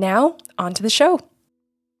 Now, on to the show.